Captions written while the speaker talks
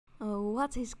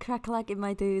What is crack-lack in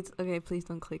my dudes? Okay, please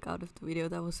don't click out of the video.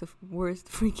 That was the worst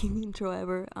freaking intro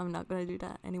ever. I'm not gonna do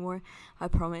that anymore. I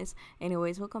promise.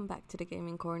 Anyways, welcome back to the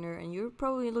gaming corner. And you're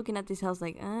probably looking at this house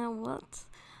like, what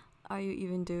are you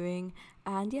even doing?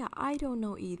 And yeah, I don't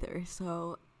know either.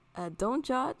 So don't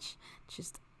judge.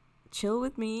 Just chill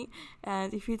with me.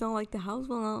 And if you don't like the house,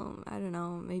 well, I don't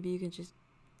know. Maybe you can just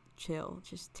chill,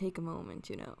 just take a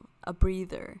moment, a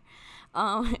breather.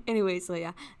 Anyway, so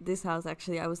yeah, this house,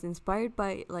 actually, I was inspired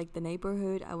by like the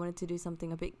neighborhood. I wanted to do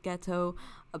something a bit ghetto,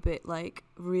 a bit like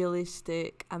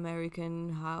realistic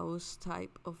American house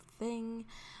type of thing.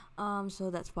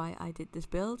 So that's why I did this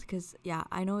build, because yeah,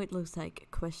 I know it looks like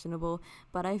questionable,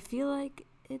 but I feel like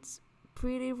it's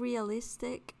pretty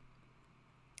realistic.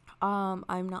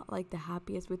 I'm not like the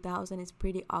happiest with the house, and it's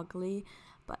pretty ugly,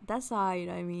 but that side,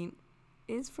 I mean,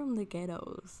 is from the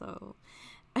ghetto, so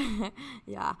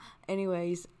yeah.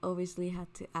 Anyways, obviously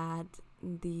had to add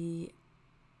the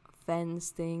fence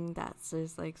thing that's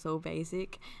just like so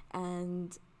basic.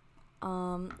 And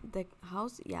the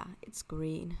house, yeah, it's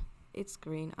green.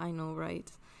 I know,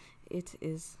 right? It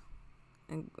is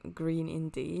green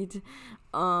indeed.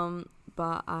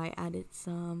 But I added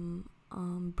some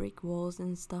brick walls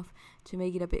and stuff to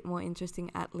make it a bit more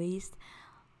interesting, at least.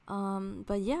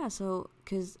 But yeah, so,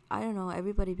 because I don't know,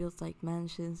 everybody builds like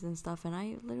mansions and stuff, and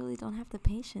I literally don't have the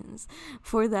patience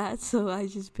for that, so I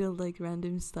just build like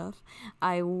random stuff.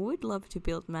 I would love to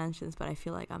build mansions, but I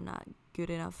feel like I'm not good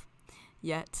enough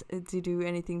yet to do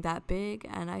anything that big,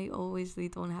 and I obviously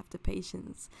don't have the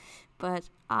patience. But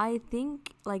I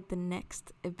think like the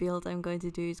next build I'm going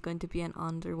to do is going to be an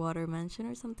underwater mansion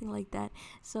or something like that,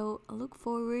 so I look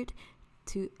forward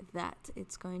to that.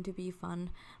 It's going to be fun,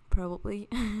 probably.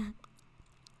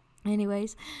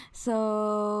 Anyways,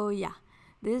 so yeah,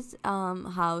 this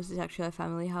house is actually a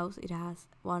family house. It has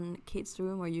one kids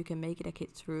room, or you can make it a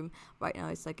kids room. Right now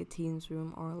it's like a teens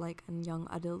room or like a young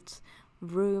adults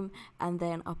room, and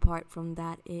then apart from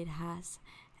that it has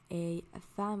a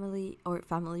family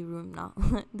room, not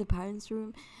the parents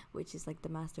room, which is like the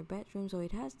master bedroom. So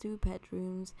it has 2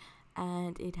 bedrooms,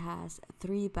 and it has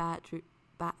 3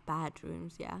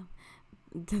 bedrooms, yeah.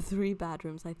 The 3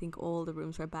 bedrooms, I think all the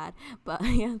rooms are bad, but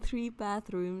yeah, 3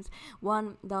 bathrooms,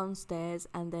 1 downstairs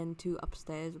and then 2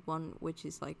 upstairs, 1 which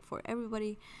is like for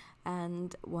everybody,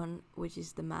 and 1 which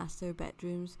is the master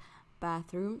bedroom's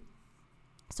bathroom.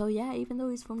 So yeah, even though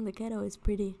it's from the ghetto, it's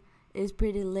pretty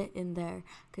lit in there,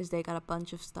 because they got a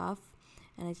bunch of stuff,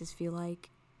 and I just feel like,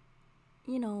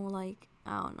 like,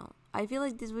 I don't know, I feel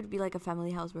like this would be like a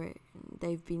family house where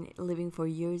they've been living for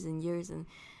years and years, and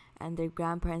their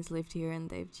grandparents lived here, and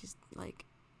they've just like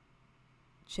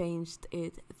changed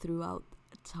it throughout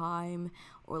time,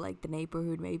 or like the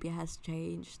neighborhood maybe has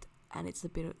changed and it's a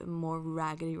bit more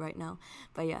raggedy right now.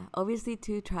 But yeah, obviously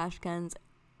 2 trash cans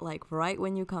like right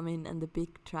when you come in, and the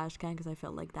big trash can, because I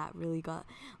felt like that really got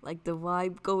like the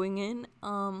vibe going in.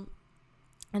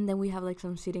 And then we have like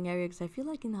some sitting area, because I feel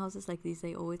like in houses like these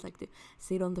they always like to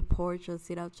sit on the porch or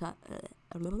sit outside.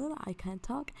 I can't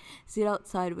talk. Sit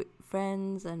outside with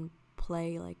friends and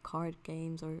play like card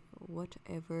games or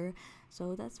whatever.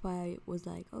 So that's why I was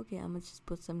like, okay, I'm gonna just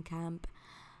put some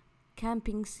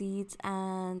camping seats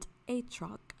and a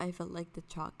truck. I felt like the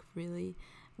truck really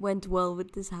went well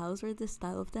with this house, or the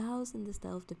style of the house and the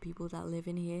style of the people that live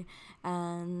in here.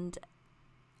 And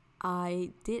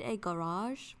I did a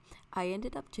garage. I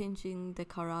ended up changing the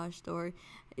garage door.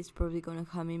 It's probably gonna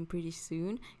come in pretty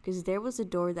soon, because there was a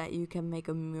door that you can make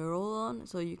a mural on,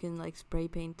 so you can like spray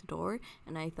paint the door,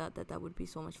 and I thought that would be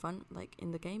so much fun, like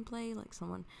in the gameplay, like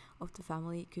someone of the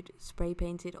family could spray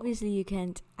paint it. Obviously you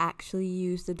can't actually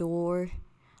use the door,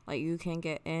 like you can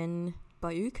get in,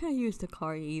 but you can't use the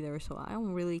car either, so I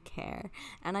don't really care.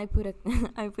 And I put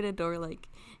a door like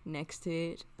next to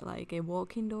it, like a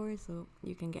walk-in door, so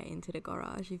you can get into the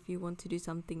garage if you want to do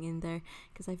something in there,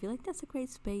 because I feel like that's a great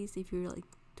space if you're like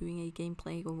doing a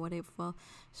gameplay or whatever,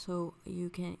 so you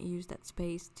can use that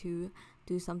space to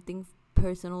do something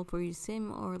personal for your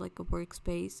sim, or like a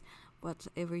workspace,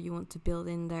 whatever you want to build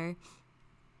in there.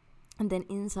 And then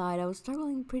inside I was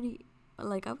struggling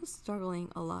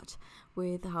a lot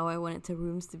with how I wanted the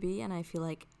rooms to be, and I feel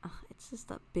like it's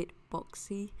just a bit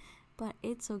boxy, but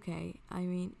it's okay. I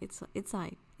mean, it's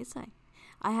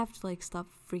I have to like stop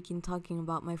freaking talking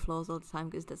about my flaws all the time,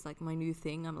 because that's like my new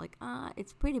thing. I'm like,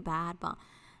 it's pretty bad, but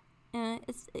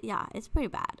it's pretty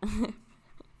bad.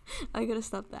 I gotta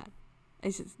stop that.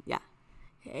 It's just, yeah,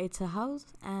 it's a house,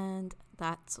 and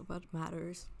that's what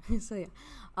matters. So yeah,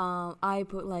 I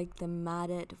put like the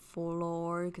matted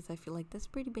floor, because I feel like that's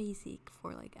pretty basic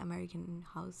for like American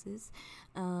houses.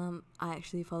 I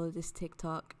actually follow this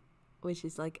TikTok which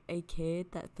is like a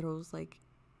kid that throws like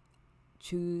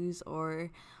chews or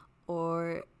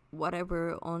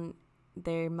whatever on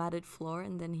their matted floor,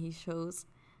 and then he shows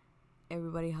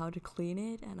everybody how to clean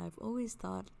it. And I've always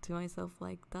thought to myself,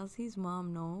 like, does his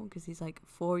mom know? Because he's like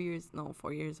 4 years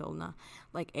old now,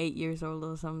 like 8 years old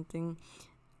or something.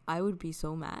 I would be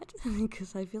so mad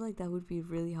because I feel like that would be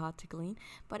really hard to clean,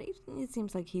 but it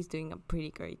seems like he's doing a pretty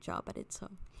great job at it. So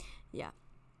yeah,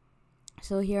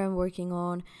 so here I'm working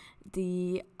on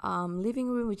the living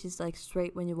room, which is like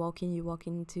straight when you walk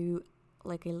into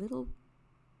like a little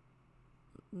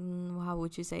how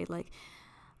would you say, like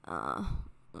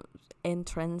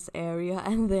entrance area,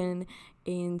 and then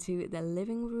into the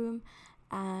living room.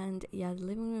 And yeah, the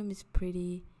living room is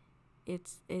pretty,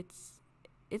 it's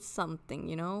something,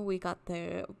 you know. We got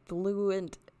the blue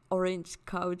and orange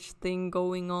couch thing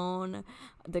going on.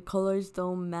 The colors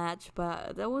don't match,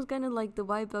 but that was kind of like the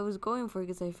vibe I was going for,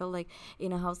 because I felt like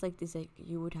in a house like this, like,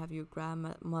 you would have your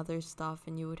grandmother's stuff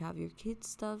and you would have your kids'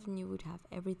 stuff and you would have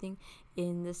everything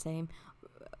in the same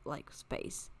like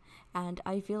space. And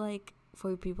I feel like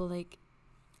for people, like,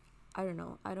 I don't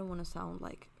know, I don't want to sound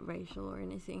like racial or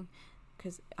anything,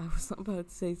 because I was about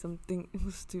to say something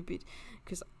stupid,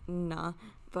 because nah,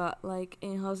 but like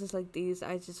in houses like these,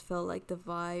 I just felt like the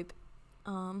vibe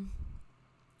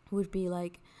would be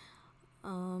like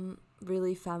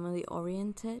really family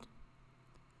oriented,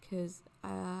 because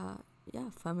yeah,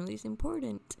 family is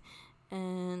important.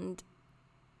 And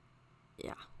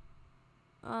yeah,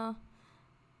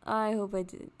 I hope I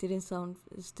didn't sound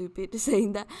stupid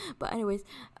saying that. But anyways,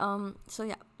 so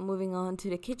yeah, moving on to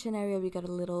the kitchen area, we got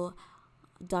a little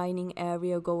dining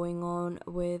area going on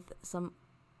with some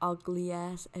ugly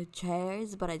ass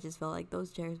chairs, but I just felt like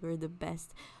those chairs were the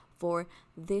best for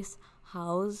this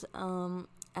house.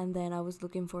 And then I was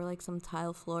looking for like some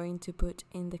tile flooring to put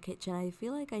in the kitchen. I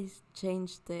feel like I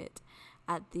changed it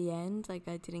at the end, like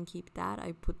I didn't keep that.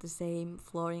 I put the same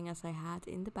flooring as I had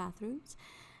in the bathrooms.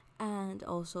 And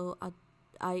also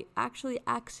I actually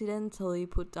accidentally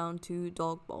put down 2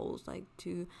 dog bowls, like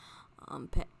 2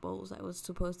 pet bowls. I was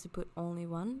supposed to put only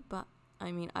 1, but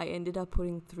I mean, I ended up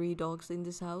putting 3 dogs in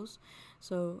this house,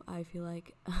 so I feel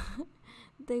like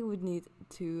they would need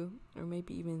 2 or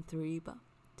maybe even 3, but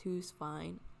 2 is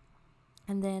fine.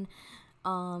 And then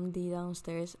the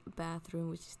downstairs bathroom,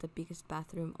 which is the biggest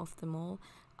bathroom of them all.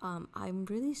 I'm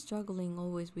really struggling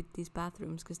always with these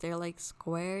bathrooms because they're like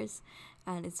squares,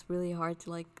 and it's really hard to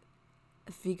like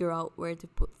figure out where to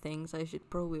put things. I should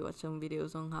probably watch some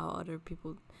videos on how other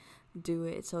people do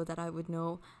it so that I would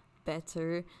know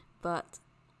better. But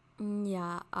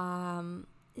yeah,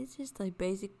 it's just a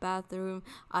basic bathroom.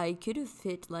 I could have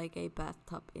fit like a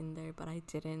bathtub in there, but I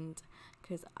didn't,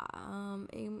 because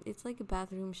it's like a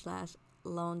bathroom slash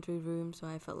laundry room, so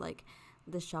I felt like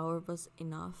the shower was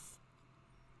enough.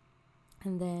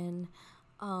 And then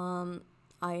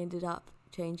I ended up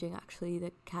changing actually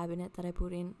the cabinet that I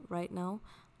put in right now,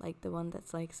 like the one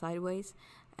that's like sideways,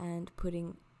 and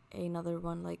putting another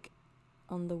one like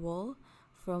on the wall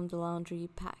from the laundry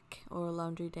pack or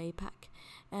laundry day pack.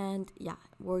 And yeah,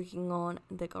 working on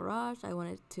the garage, I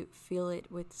wanted to fill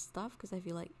it with stuff because I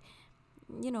feel like,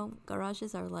 you know,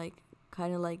 garages are like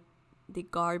kind of like the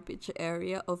garbage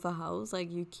area of a house.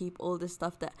 Like, you keep all the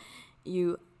stuff that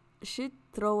you should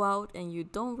throw out and you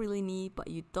don't really need, but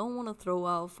you don't want to throw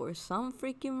out for some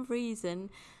freaking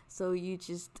reason, so you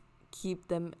just keep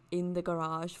them in the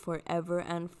garage forever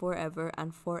and forever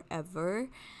and forever.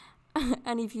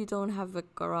 And if you don't have a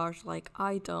garage like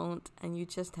I don't, and you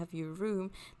just have your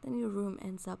room, then your room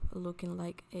ends up looking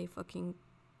like a fucking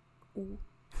ooh.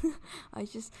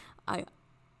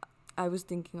 I was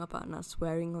thinking about not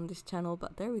swearing on this channel,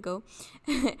 but there we go.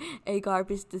 A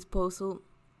garbage disposal.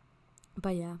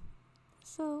 But yeah,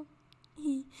 so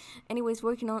anyways,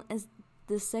 working on as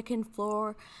the second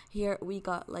floor. Here we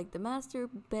got like the master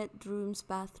bedroom's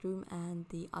bathroom and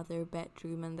the other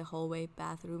bedroom and the hallway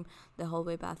bathroom. The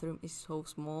hallway bathroom is so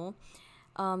small.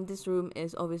 This room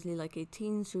is obviously like a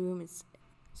teen's room. It's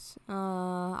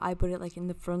I put it like in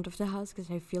the front of the house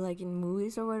because I feel like in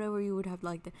movies or whatever, you would have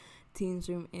like the teen's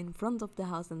room in front of the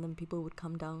house, and then people would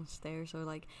come downstairs or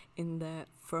like in the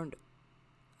front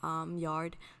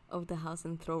yard of the house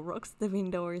and throw rocks the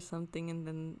window or something, and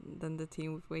then the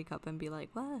teen would wake up and be like,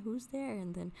 "What? Who's there?"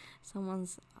 And then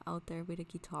someone's out there with a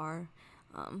guitar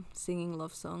singing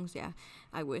love songs. Yeah,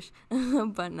 I wish.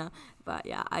 But no, but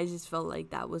yeah, I just felt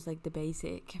like that was like the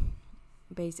basic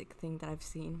thing that I've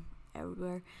seen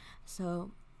everywhere.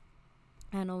 So,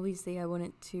 and obviously I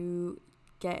wanted to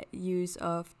get use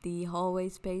of the hallway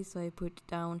space, so I put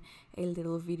down a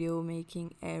little video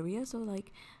making area. So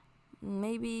like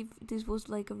maybe if this was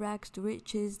like a rags to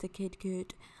riches, the kid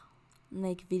could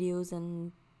make videos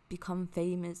and become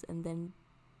famous, and then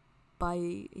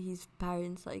buy his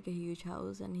parents like a huge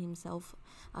house and himself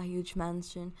a huge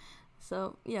mansion.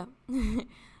 So yeah.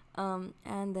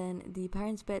 And then the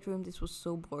parents' bedroom, this was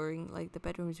so boring. Like, the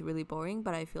bedroom is really boring,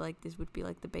 but I feel like this would be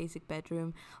like the basic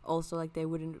bedroom. Also, like, they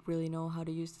wouldn't really know how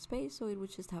to use the space, so it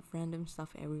would just have random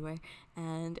stuff everywhere.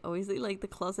 And obviously, like, the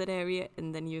closet area,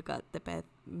 and then you got the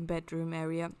bedroom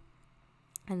area,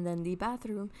 and then the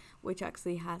bathroom, which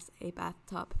actually has a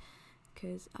bathtub,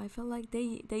 because I felt like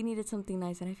they needed something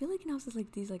nice. And I feel like in houses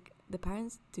like these, like, the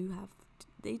parents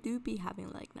they do be having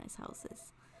like nice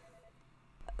houses.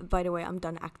 By the way, I'm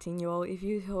done acting, you all. If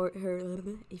you heard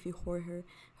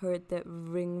the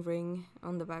ring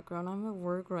on the background, I'm at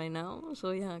work right now. So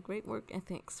yeah, great work and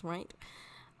thanks, right?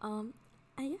 And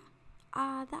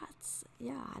that's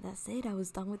it. I was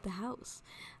done with the house.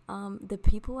 The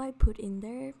people I put in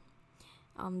there,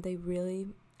 they really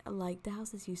liked the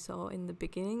house, as you saw in the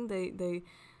beginning.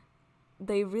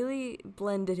 They really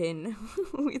blended in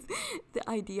with the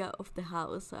idea of the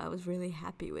house. So I was really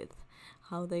happy with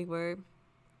how they were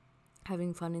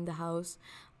having fun in the house.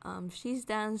 She's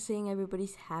dancing,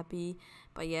 everybody's happy.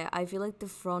 But yeah, I feel like the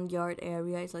front yard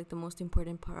area is like the most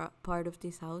important part of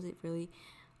this house. It really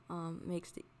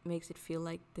makes it feel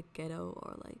like the ghetto,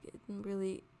 or like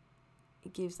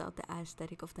it gives out the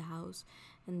aesthetic of the house.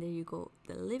 And there you go,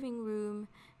 the living room,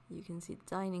 you can see the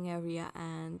dining area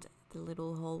and the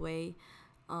little hallway,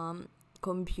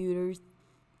 computers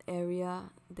area,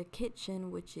 the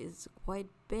kitchen, which is quite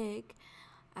big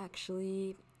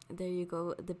actually. There you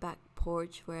go, the back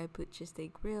porch where I put just a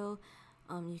grill.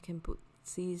 You can put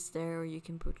seats there, or you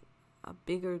can put a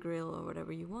bigger grill, or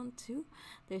whatever you want to.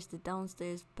 There's the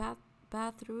downstairs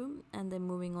bathroom, and then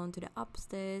moving on to the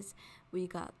upstairs, we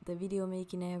got the video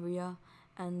making area,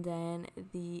 and then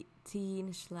the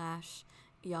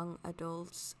teen/young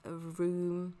adults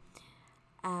room,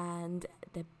 and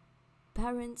the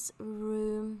parents'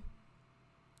 room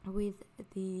with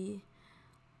the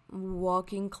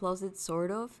walk-in closet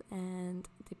sort of, and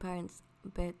the parents'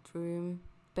 bathroom,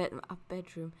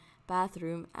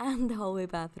 and the hallway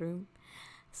bathroom.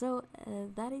 So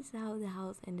that is how the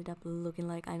house ended up looking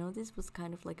like. I know this was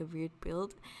kind of like a weird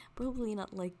build, probably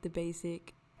not like the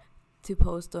basic to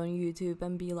post on YouTube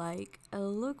and be like,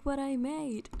 look what I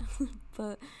made.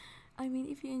 But I mean,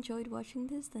 if you enjoyed watching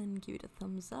this, then give it a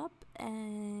thumbs up.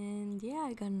 And yeah,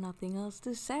 I got nothing else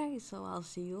to say, so I'll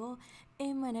see you all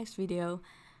in my next video.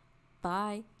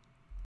 Bye.